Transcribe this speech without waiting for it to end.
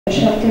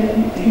shelter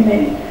and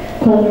remain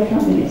call their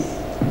families.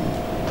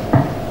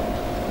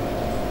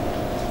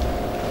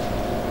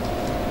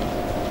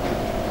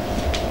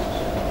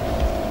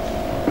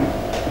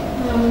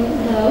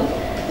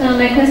 Hello.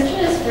 My question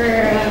is for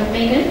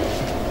Megan.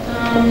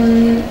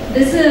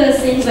 This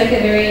seems like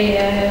a very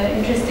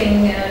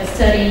interesting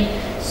study.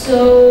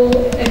 So,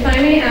 if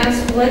I may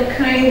ask, what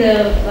kind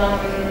of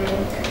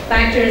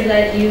factors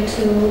led you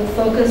to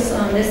focus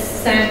on this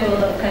sample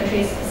of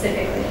countries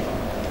specifically?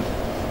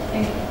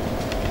 Thank you.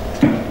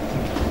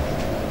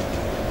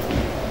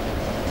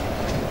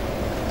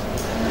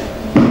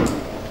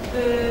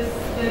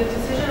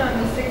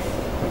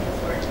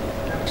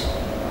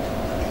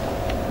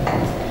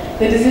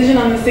 The decision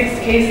on the 6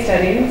 case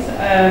studies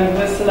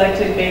was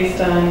selected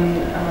based on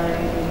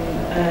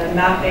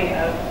mapping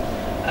of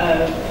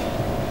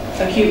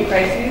acute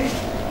crises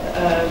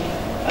of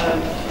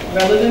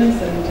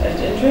relevance and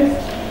interest,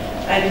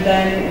 and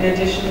then in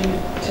addition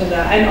to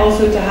that, and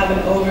also to have an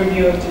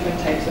overview of different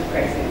types of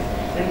crises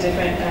and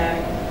different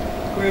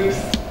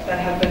groups that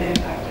have been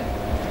impacted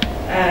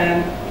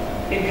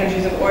in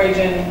countries of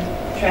origin,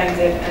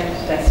 transit,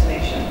 and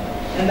destination.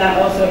 And that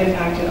also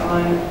impacted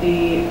on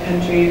the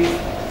countries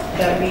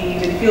that we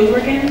did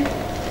fieldwork in,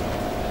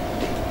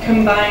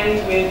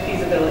 combined with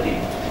feasibility.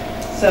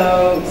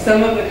 So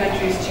some of the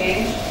countries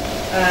changed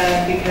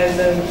because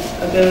of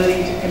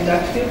ability to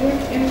conduct fieldwork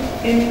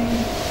in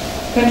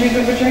countries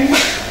of return.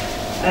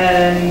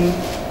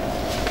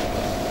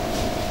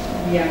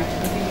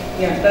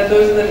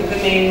 Those are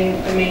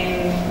the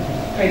main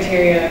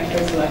criteria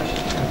for selection.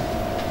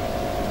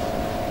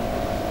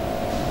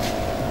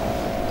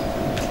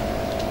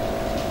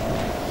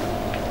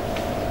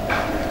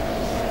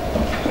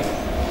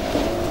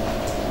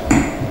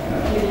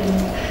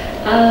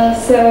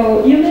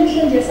 So you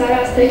mentioned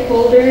Yasara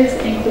stakeholders,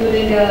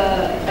 including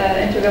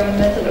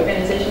intergovernmental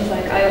organizations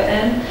like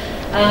IOM,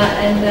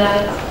 and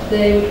that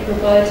they would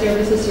provide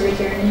services to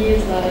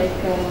returnees,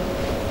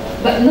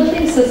 but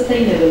nothing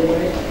sustainable,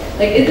 right?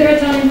 Like, is there a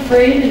time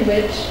frame in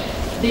which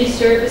these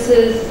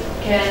services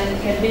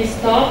can be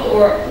stopped,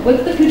 or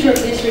what's the future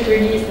of these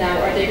returnees now?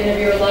 Are they going to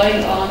be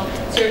relying on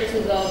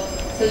services of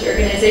such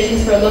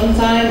organizations for a long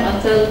time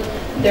until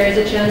there is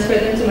a chance for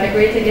them to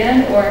migrate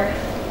again, or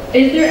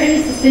is there any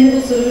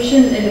sustainable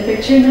solution in the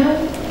picture now?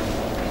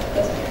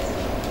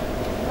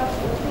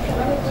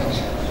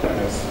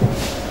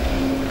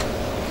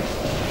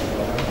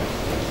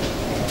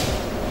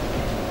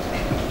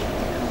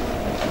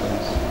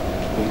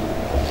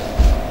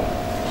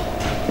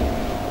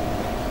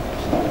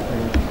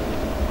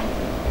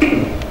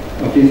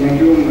 Okay, thank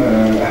you.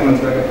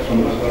 Ahmed Barak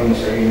from Akhbar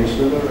Masari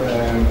newspaper.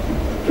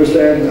 First,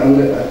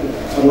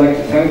 I'd like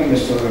to thank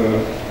Mr.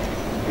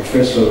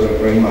 Professor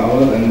Ibrahim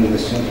Awad and the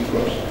Senate, of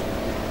course.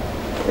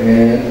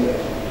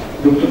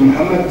 Dr.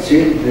 Muhammad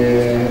said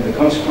the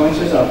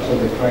consequences after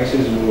the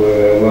crisis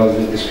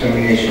was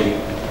discrimination.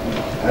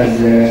 As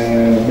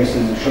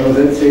Mrs.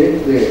 Sharazet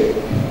said,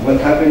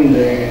 what happened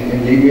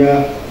in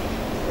Libya,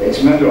 it's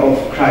a matter of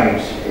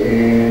crimes.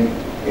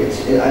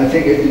 I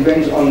think it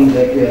depends on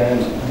the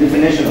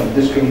definition of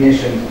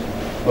discrimination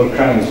or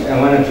crimes. I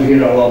wanted to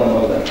hear a lot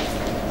about that.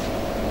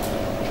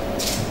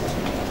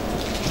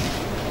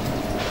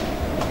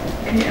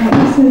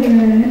 Answer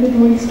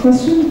Henry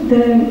question.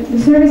 The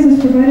services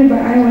provided by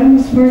IOM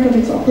was part of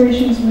its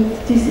operations with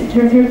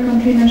third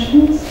country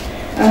nationals.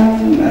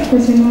 Of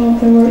course, we know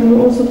there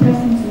were also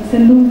presence in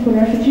Saloum for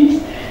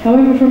refugees.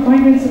 However, for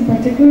migrants in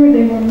particular,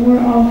 they were more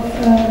of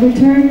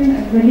return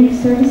and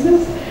relief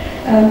services.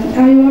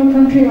 IOM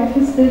country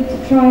office did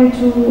try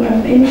to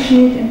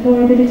initiate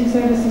employability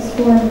services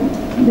for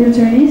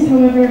returnees.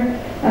 However,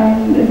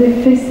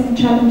 they faced some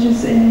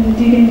challenges in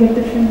dealing with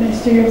different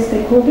ministerial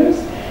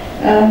stakeholders.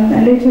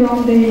 And later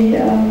on, they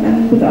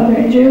and with other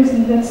NGOs,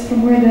 and that's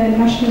from where the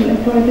National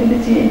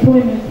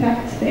Employment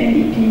Act, the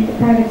NEP, the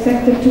private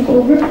sector took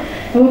over.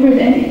 However, the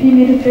NEP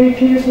made it very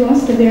clear to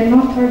us that they are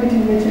not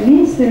targeting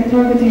returnees, they are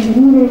targeting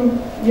rural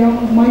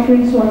young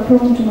migrants who are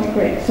prone to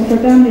migrate. So for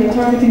them, they are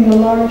targeting the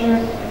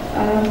larger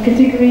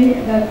category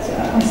that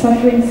are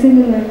suffering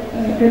similar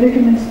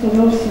predicaments to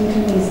those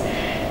returnees.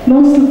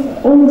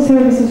 All the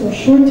services were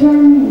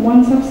short-term,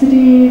 one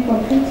subsidy,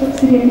 one food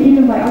subsidy, and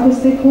even by other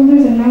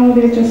stakeholders, and now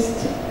they're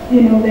just,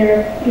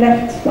 they're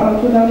left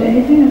out without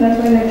anything, and that's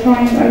why they're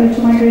trying either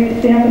to migrate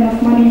if they have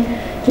enough money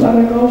to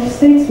other Gulf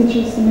states, which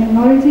is the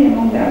minority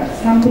among the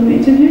sample we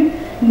interviewed,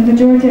 and the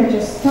majority are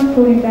just stuck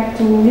going back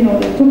to, the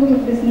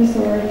tuk-tuk business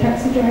or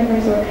taxi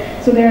drivers,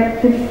 so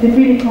they've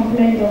really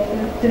complained of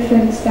the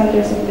different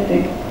standards of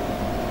living.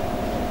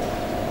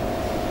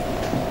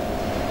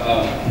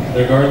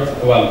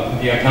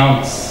 The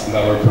accounts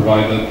that were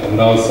provided, and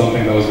that was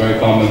something that was very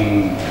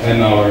common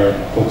in our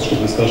focus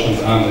group discussions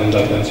and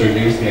in-depth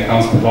interviews. The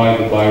accounts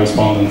provided by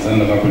respondents in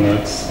the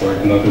governorates were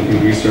conducted through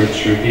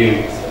research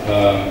revealed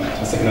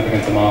a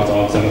significant amount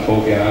of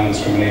xenophobia and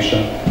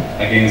discrimination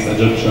against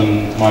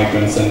Egyptian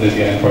migrants in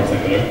Libya in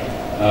particular.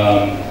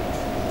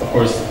 Of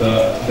course,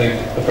 the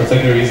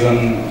particular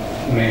reason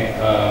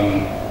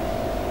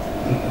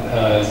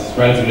is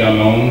relatively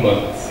unknown,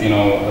 but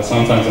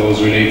sometimes it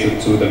was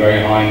related to the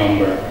very high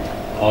number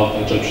of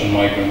Egyptian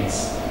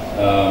migrants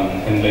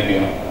in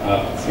Libya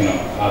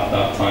at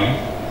that time.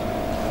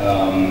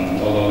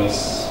 Although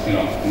this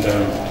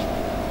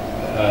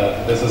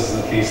is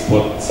at least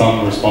what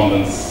some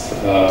respondents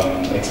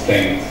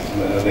explained.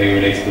 They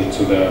related it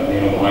to the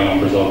high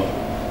numbers of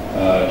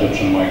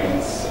Egyptian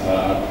migrants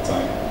at the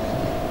time.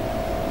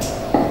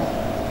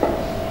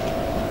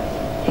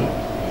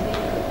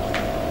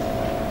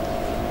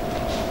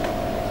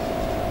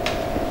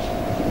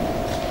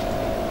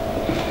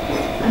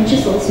 I'm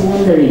just also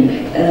wondering,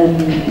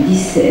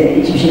 these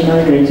Egyptian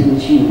migrants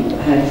which you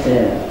had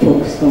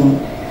focused on,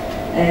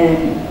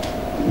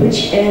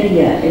 which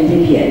area in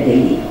Libya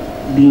they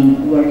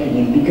been working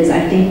in? Because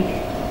I think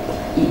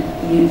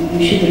you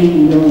should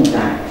really know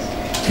that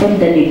from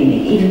the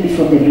beginning, even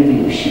before the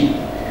revolution,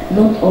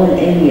 not all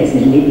areas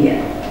in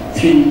Libya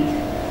treat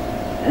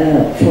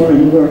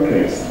foreign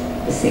workers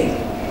the same.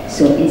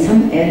 So in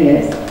some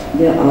areas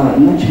they are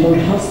much more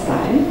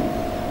hostile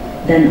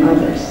than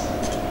others.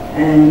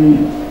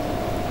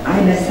 I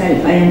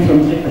myself, I am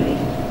from Tripoli,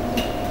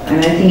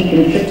 and I think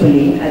in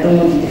Tripoli, I don't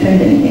want to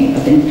defend anything,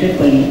 but in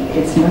Tripoli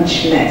it's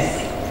much less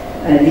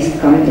this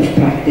kind of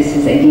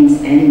practices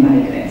against any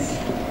migrants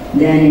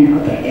than in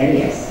other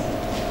areas.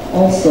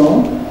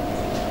 Also,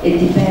 it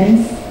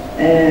depends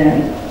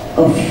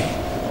of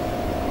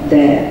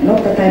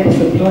not the type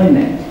of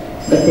employment,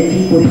 but the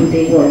people who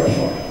they work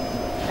for.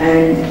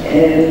 And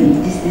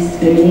this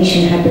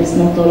discrimination happens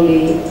not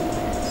only,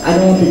 I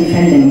don't want to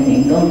defend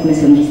anything, don't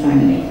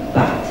misunderstand me,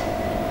 but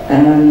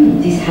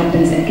this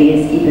happens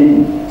against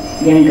even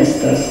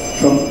youngsters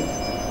from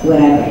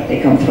wherever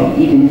they come from,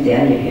 even if they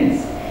are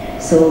Libyans.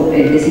 So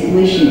the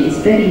situation is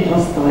very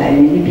hostile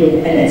in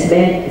Libya, and it's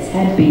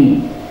had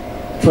been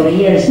for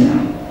years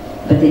now.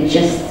 But it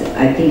just,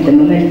 I think the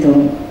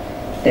momentum,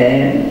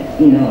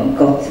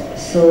 got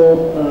so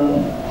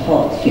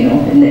hot, in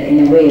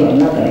a way or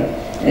another,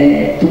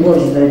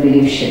 towards the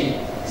revolution.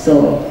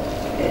 So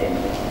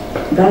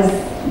does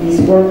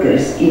these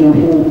workers,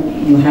 who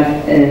you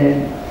have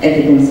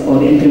evidence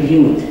or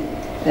interviewed,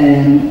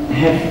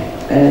 have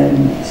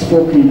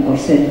spoken or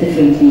said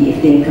differently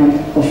if they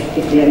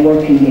are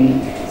working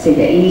in, say,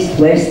 the east,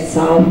 west,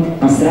 south,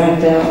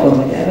 Masrata, or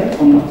whatever,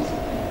 or not?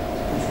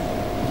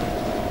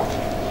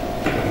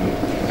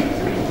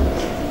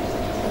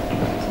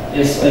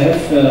 Yes, I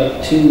have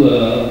two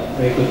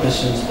very quick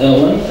questions.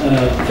 One,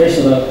 first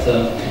about,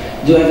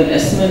 do you have an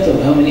estimate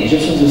of how many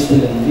Egyptians are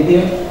still in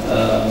Libya?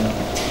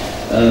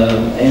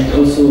 And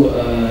also,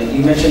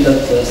 you mentioned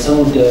that some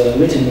of the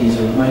returnees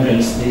or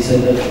migrants, they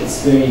said that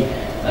it's very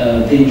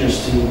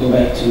dangerous to go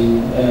back to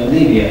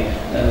Libya.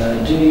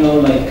 Do you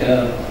know, do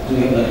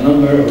you have a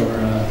number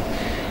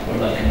or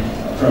like an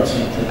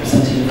approximate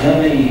percentage of how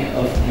many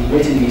of the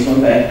returnees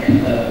went back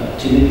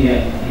to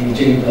Libya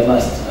during the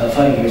last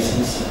 5 years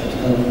since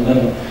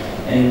 2011?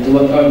 And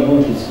what are the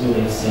motives,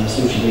 whether it's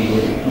socially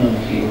or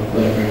economically or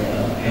whatever,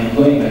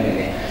 going back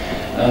again?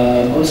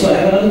 Also, I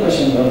have another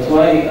question about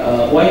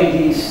why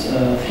these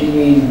three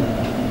main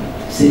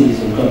cities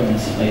or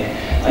governments,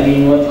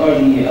 what are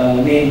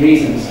the main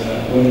reasons?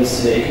 Whether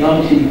it's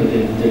economically, because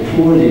they're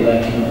poor, they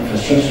lack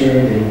infrastructure,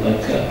 they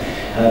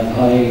have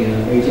high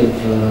rate of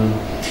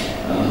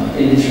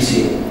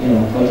illiteracy.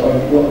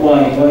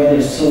 Why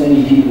there's so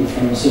many people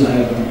from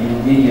Suhaib or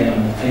Libya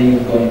and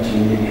Fayoum going to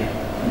Libya?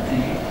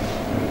 Thank you.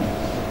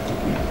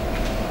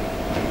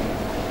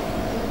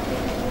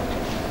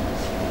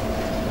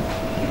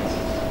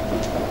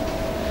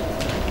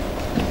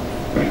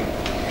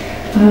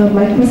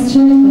 My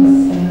question is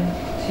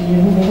to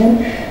you, Megan.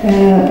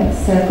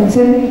 It's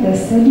concerning the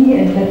study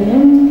in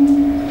Lebanon.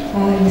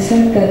 You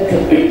said that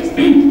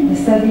the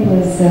study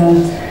was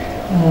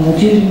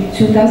during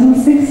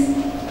 2006.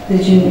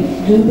 Did you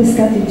do the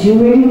study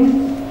during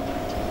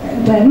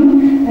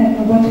when?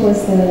 And what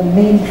was the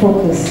main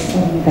focus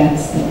on that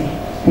study?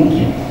 Thank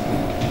you.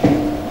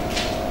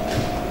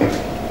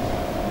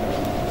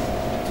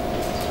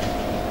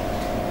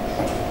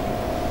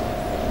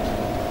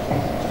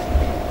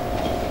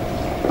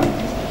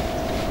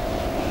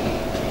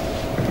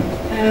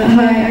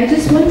 Hi, I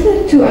just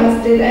wanted to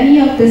ask, did any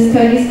of the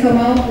studies come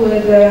up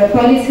with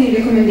policy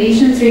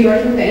recommendations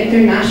regarding the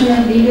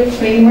international legal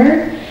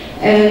framework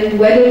and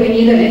whether we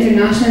need an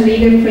international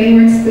legal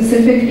framework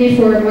specifically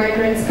for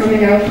migrants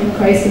coming out from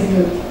crisis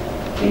groups?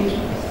 Thank you.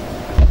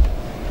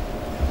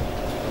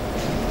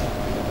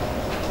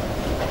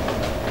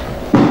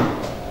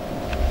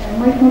 I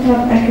might not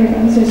have accurate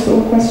answers to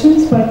all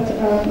questions, but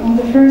on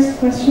the first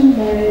question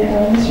by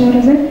Mr.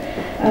 Razek,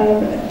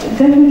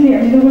 definitely,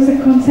 there was a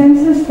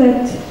consensus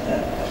that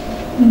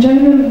in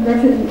general,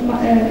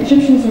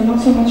 Egyptians are not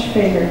so much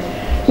favored,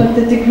 but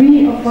the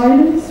degree of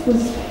violence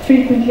was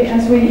frequently,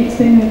 as we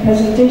explained in the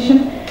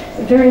presentation,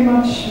 very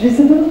much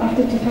visible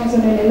after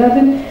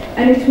 2011,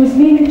 and it was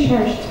mainly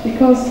charged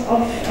because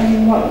of,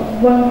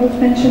 one who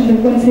mentioned that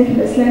when Saif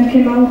al-Islam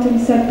came out and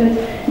said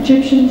that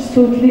Egyptians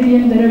taught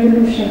Libyan the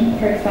revolution,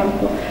 for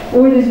example,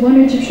 or there's one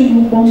Egyptian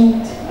who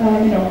bombed,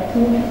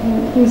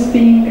 who was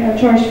being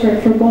charged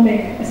for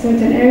bombing a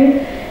certain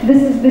area.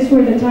 This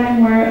were the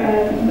time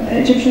where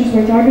Egyptians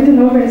were targeted.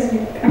 However, as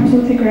you're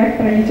absolutely correct,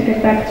 but I need to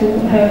get back to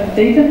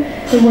data.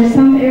 There were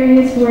some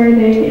areas where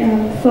they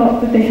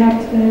thought that they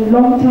had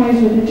long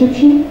ties with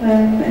Egyptian,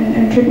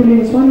 and Tripoli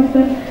was one of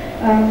them.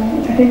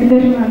 I think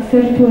Derna and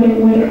Sirte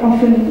were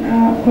often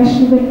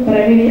questionable, but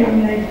I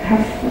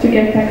have to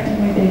get back to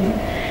my data.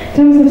 In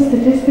terms of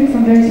statistics,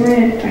 I'm very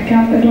sorry,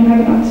 I don't have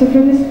an answer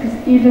for this, because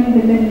even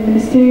the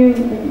ministerial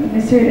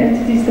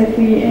entities that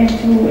we aim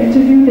to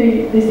interview,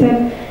 they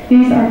said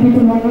these are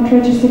people who are not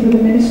registered with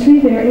the ministry.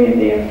 They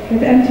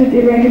have entered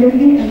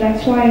irregularly, and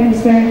that's why it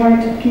was very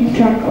hard to keep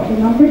track of the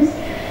numbers.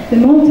 The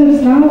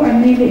motives now are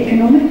mainly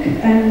economic,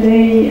 and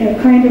they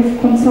kind of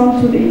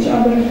consult with each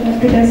other,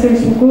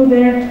 professors who go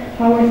there,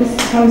 how is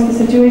the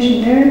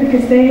situation there,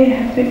 because they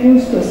have been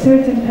used to a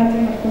certain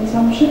pattern of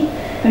consumption,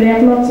 and they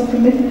have lots of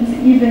commitments,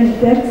 even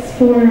debts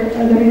for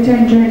the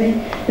return journey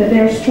that they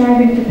are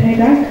striving to pay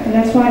back, and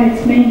that's why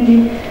it's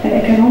mainly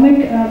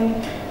economic.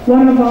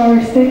 One of our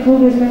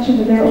stakeholders mentioned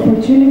that there are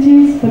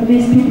opportunities, but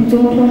these people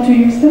don't want to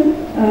use them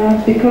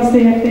because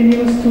they have been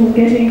used to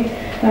getting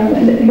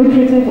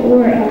lucrative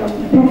or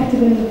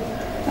profitable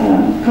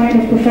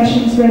kind of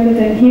professions rather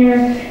than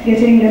here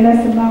getting a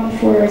less amount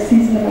for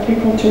seasonal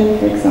agriculture,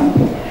 for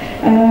example.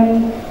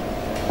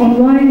 On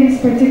why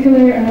these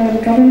particular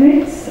government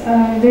rates,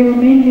 they were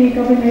mainly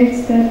government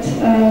rates that,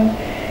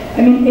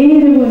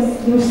 there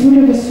was sort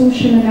of a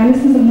social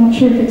analysis. I'm not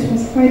sure if it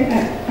was quite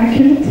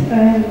accurate.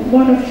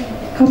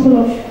 Couple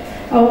of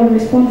our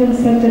respondents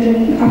said that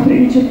in Upper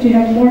Egypt you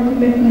have more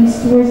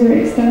commitments towards your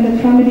extended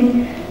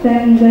family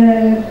than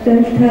the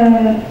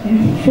Delta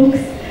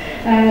folks.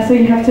 So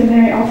you have to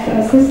marry off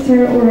a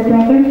sister or a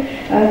brother.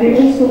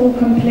 They also all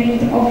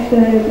complained of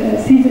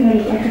the seasonal,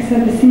 like I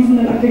said, the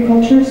seasonal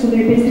agriculture. So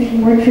they basically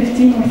work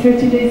 15 or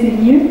 30 days a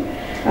year.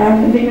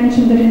 They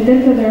mentioned that in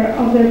Delta there are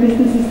other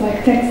businesses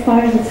like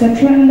textiles,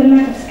 etc., and the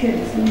lack of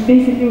skills. And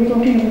basically we're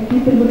talking about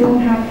people who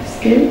don't have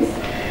skills.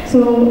 So,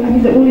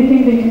 the only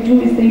thing they can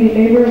do is daily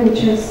labor,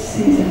 which is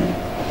seasonal.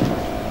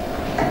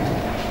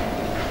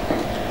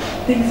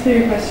 Thanks for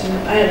your question.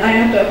 I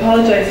have to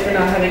apologize for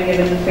not having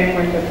given the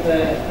framework of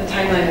the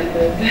timeline of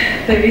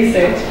the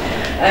research.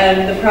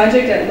 The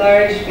project at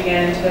large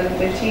began in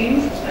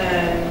 2015,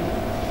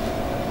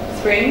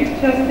 spring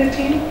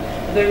 2015.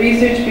 The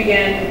research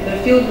began,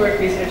 the fieldwork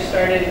research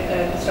started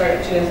at the start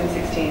of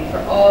 2016 for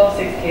all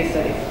 6 case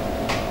studies.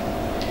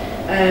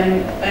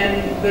 And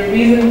the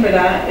reason for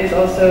that is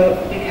also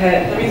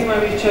because the reason why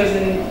we've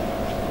chosen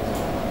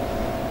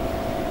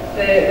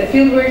the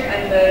fieldwork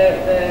and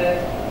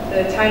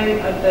the time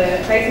of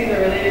the crises are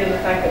related in the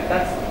fact that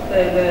that's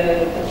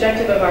the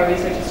objective of our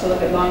research is to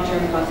look at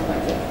long-term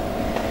consequences.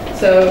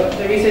 So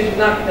the research was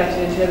not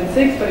conducted in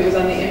 2006, but it was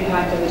on the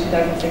impact of the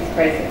 2006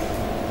 crisis.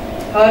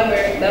 However,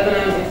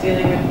 Lebanon is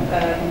dealing with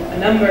a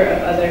number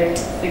of other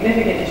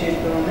significant issues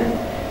at the moment.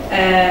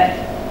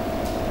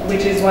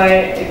 Which is why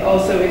it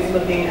also is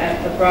looking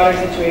at the broader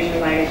situation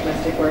of migrant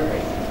domestic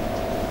workers.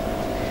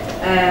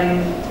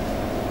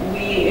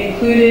 We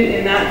included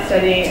in that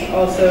study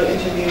also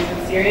interviews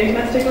with Syrian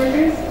domestic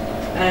workers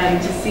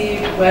to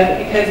see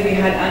whether, because we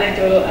had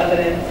anecdotal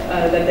evidence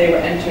that they were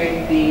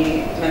entering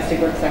the domestic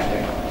work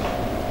sector.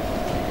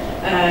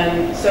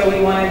 So we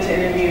wanted to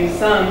interview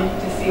some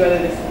to see whether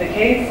this is the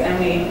case, and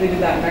we included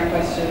that in our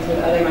questions with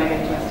other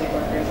migrant domestic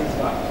workers as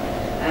well.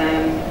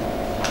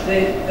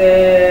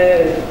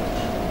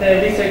 The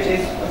research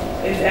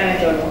is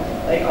anecdotal,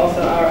 like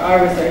also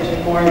our research,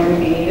 and more would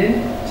be needed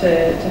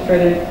to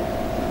further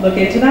look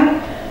into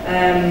that.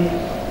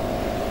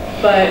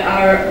 But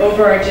our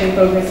overarching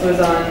focus was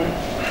on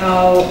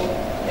how,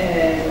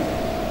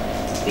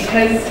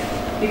 because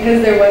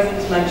there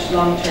wasn't much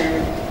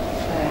long-term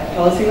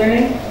policy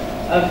learning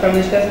from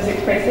the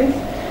 2006 crisis,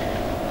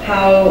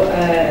 how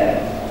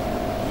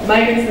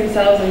migrants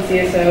themselves and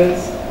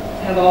CSOs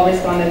have all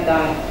responded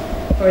that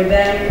for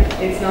them,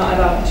 it's not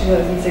about the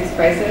 2006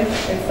 crisis.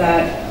 It's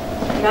that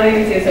not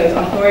even CSOs,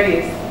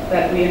 authorities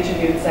that we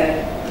interviewed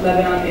said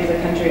Lebanon is a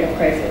country of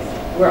crisis.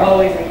 We're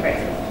always in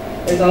crisis.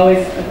 There's always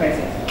a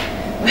crisis.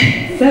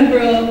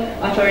 Several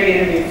authority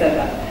interviews said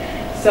that.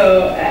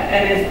 So,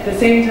 and at the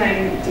same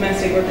time,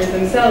 domestic workers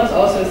themselves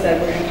also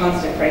said we're in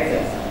constant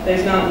crisis.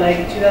 There's not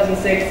like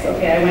 2006,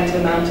 okay, I went to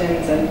the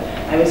mountains and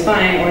I was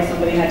fine, or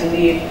somebody had to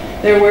leave.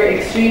 There were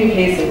extreme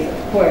cases,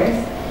 of course,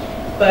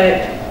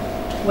 but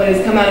what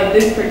has come out of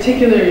this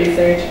particular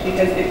research,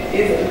 because it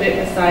is a bit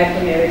aside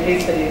from the other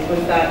case studies,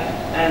 was that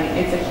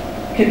it's a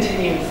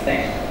continuous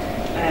thing.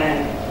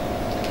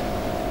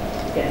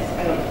 Yes,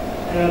 I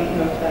don't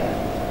know if that.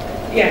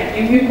 Yeah,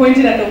 you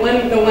pointed at the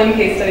one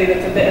case study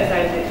that's a bit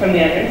aside from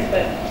the others,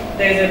 but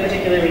there's a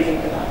particular reason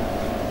for that.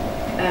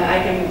 I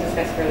can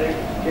discuss further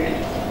if you're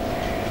interested.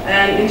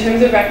 In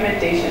terms of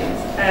recommendations,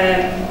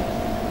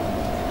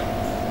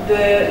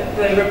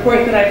 the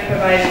report that I've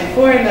provided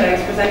before and that I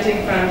was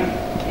presenting from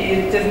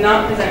does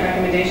not present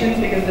recommendations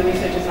because the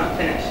research is not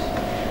finished.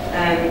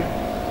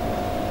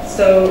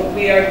 So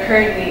we are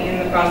currently in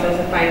the process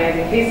of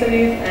finalizing case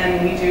studies,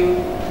 and we do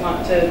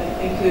want to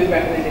include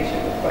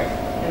recommendations, of course,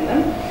 in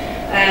them.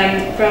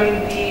 From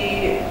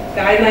the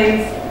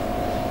guidelines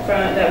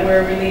that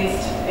were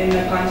released in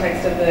the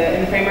context of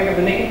in the framework of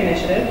the MIGIC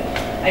initiative,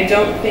 I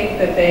don't think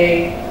that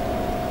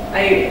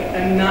I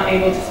am not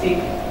able to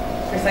speak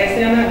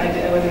precisely on that.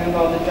 I wasn't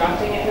involved in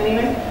drafting it in any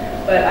way,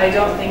 but I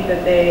don't think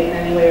that they in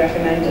any way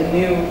recommend a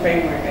new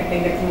framework. I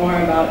think it's more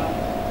about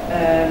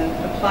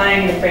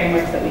applying the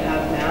frameworks that we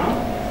have now,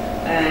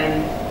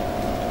 and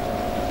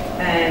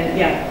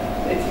yeah,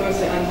 it's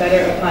mostly on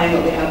better applying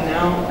what we have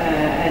now,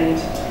 and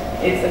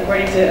it's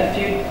according to I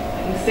think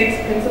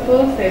 6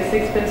 principles. They have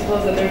 6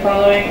 principles that they're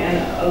following, and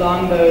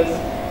along those,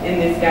 in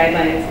these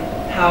guidelines,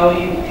 how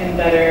you can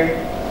better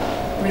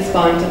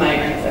respond to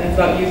migrants, and it's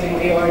about using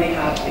what you already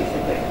have,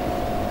 basically.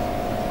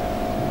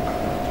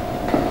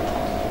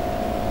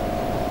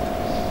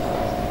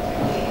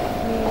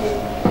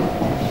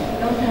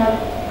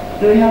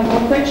 Do we have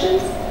more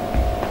questions?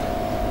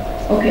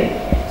 Okay,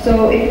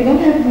 so if you don't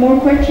have more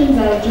questions,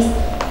 I'll just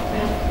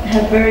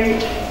have very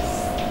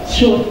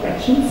short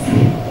questions.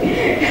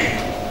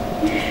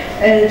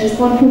 Just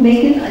one for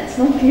Megan. It's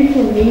not clear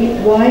for me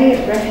why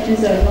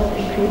refugees are not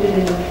included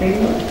in the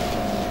framework.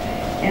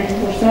 And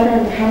for Sarah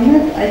and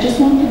Mohammed, I just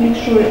want to make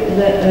sure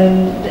that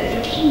the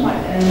Egyptian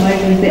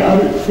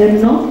migrants, they're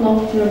not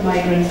long-term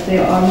migrants. They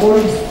are more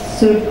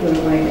circular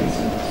migrants.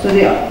 So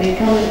they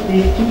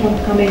keep on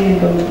coming and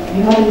going.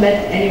 You haven't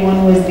met anyone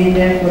who has been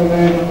there for a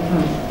very long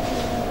time.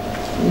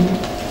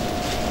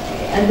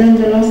 And then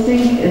the last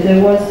thing,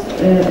 there was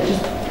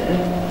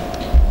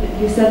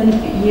you said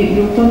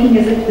you were talking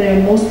as if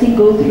they mostly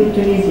go through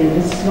Tunisia.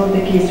 This is not the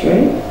case,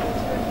 right?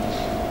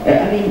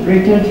 I mean,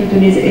 return through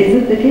Tunisia. Is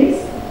it the case?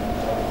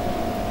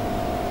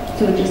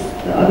 So just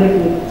the other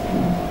group.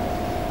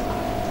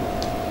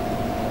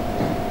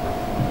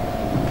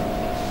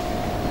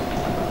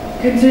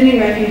 Concerning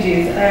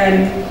refugees,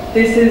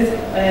 this is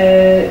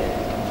a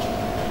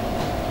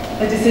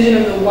decision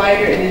of the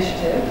wider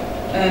initiative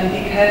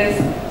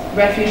because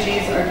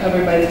refugees are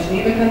covered by the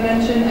Geneva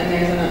Convention, and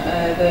there's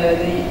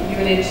the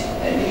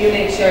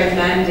UNHCR is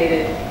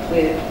mandated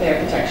with their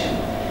protection.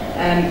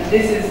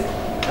 This is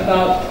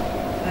about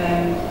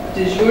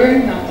de jure,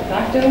 not de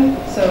facto.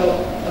 So,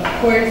 of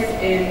course,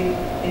 in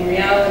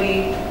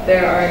reality,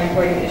 there are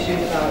important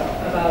issues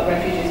about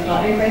refugees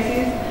caught in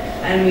crises.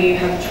 And we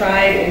have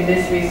tried in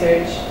this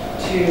research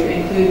to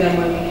include them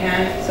when we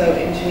can. So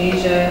in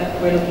Tunisia,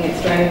 we're looking at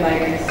stranded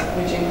migrants,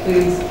 which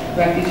includes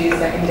refugees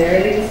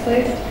secondarily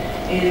displaced.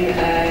 In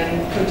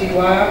Cote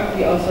d'Ivoire,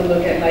 we also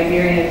look at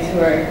Liberians who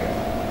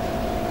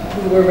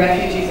were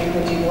refugees in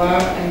Cote d'Ivoire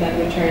and then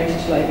returned to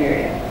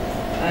Liberia.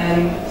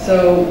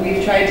 So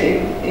we've tried to,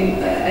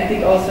 I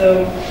think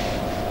also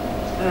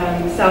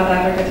South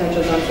Africa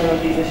touches on some of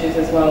these issues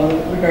as well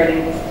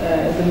regarding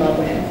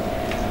Zimbabweans.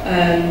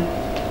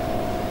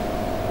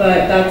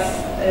 But that's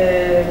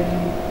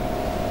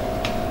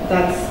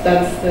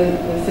the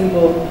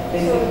simple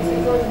basic. So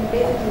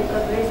basically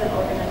because there is an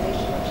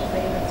organization which is the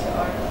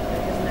UNHCR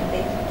that is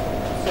mandated to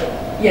serve.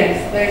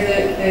 Yes, there's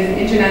an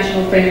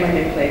international framework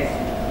in place.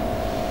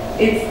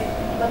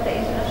 But the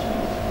international.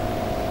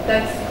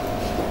 That's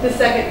the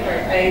second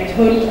part. I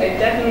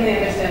definitely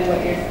understand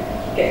where you're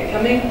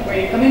coming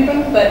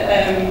from, but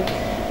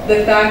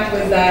the fact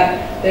was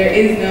that there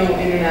is no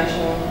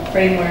international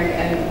framework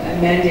and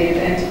mandated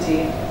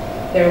entity.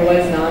 There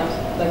was not,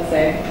 let's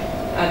say,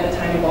 at the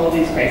time of all of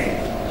these crises.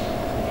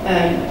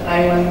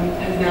 IOM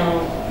has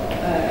now,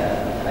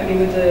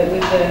 with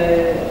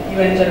the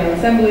UN General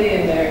Assembly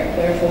and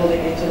they're folding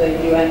into the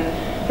UN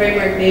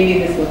framework, maybe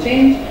this will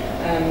change.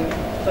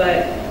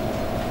 But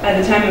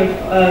at the time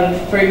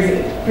of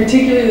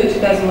particularly the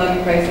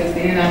 2011 crisis,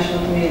 the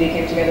international community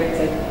came together and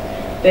said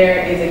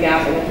there is a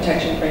gap in the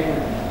protection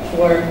framework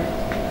for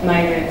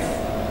migrants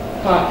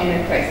caught in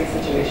a crisis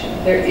situation.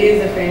 There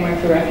is a framework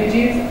for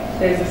refugees.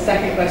 There's a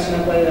second question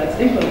of whether that's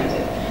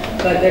implemented,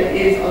 but there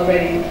is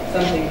already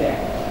something there.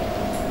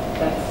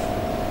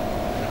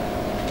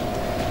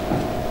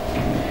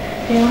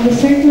 On the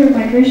circular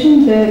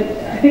migration,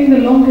 I think the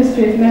longest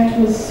we've met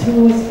was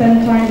who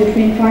spent time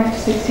between 5 to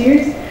 6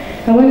 years.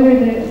 However,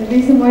 the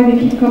reason why they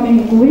keep coming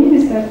and going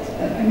is that,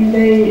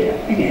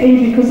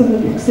 because of the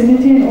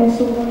proximity, and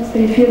also once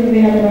they feel that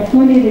they have enough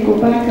money, they go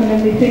back and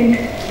then they think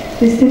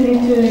they still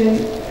need to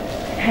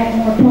have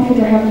more profit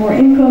or have more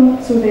income,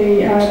 so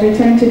they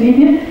return to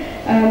Libya.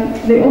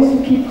 They also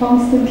keep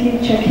constantly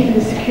checking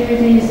the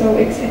security, so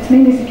it's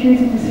mainly a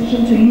security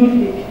decision to leave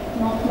Libya,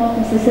 not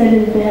necessarily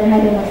that they have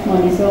had enough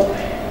money. So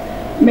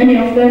many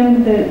of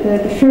them,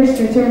 the first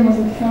return was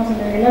in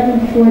 2011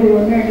 before they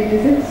were merely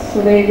visits,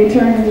 so they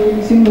returned and they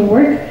resumed the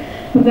work.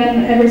 But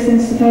then ever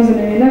since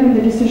 2011,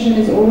 the decision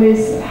is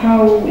always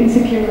how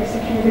insecure or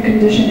secure the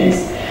condition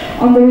is.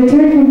 On the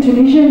return from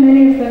Tunisia,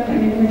 many of them, I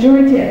mean, the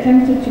majority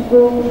attempted to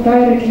go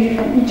directly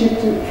from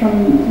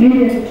from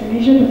Libya to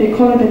Tunisia, but they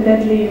call it a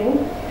dead Leo.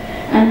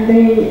 And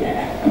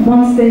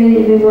once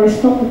they were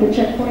stopped at the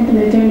checkpoint and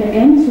returned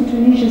again, so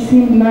Tunisia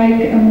seemed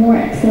like a more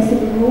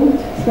accessible route,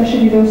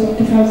 especially those of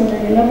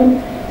 2011,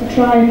 to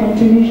try from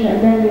Tunisia,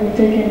 and then they were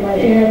taken by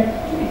air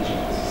to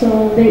Egypt.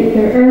 So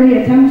their early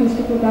attempt was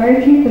to go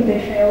directly, but they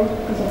failed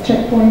because of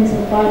checkpoints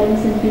and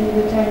violence and being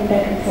returned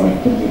back and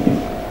forth to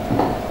Libya.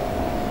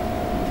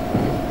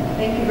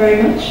 Thank you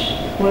very much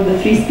for the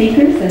three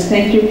speakers, and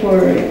thank you for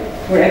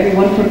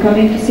everyone for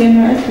coming to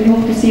CMRS. We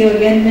hope to see you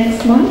again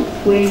next month.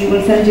 We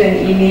will send you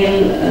an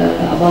email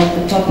about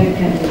the topic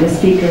and the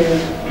speaker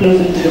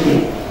closer to the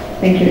date.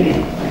 Thank you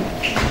again.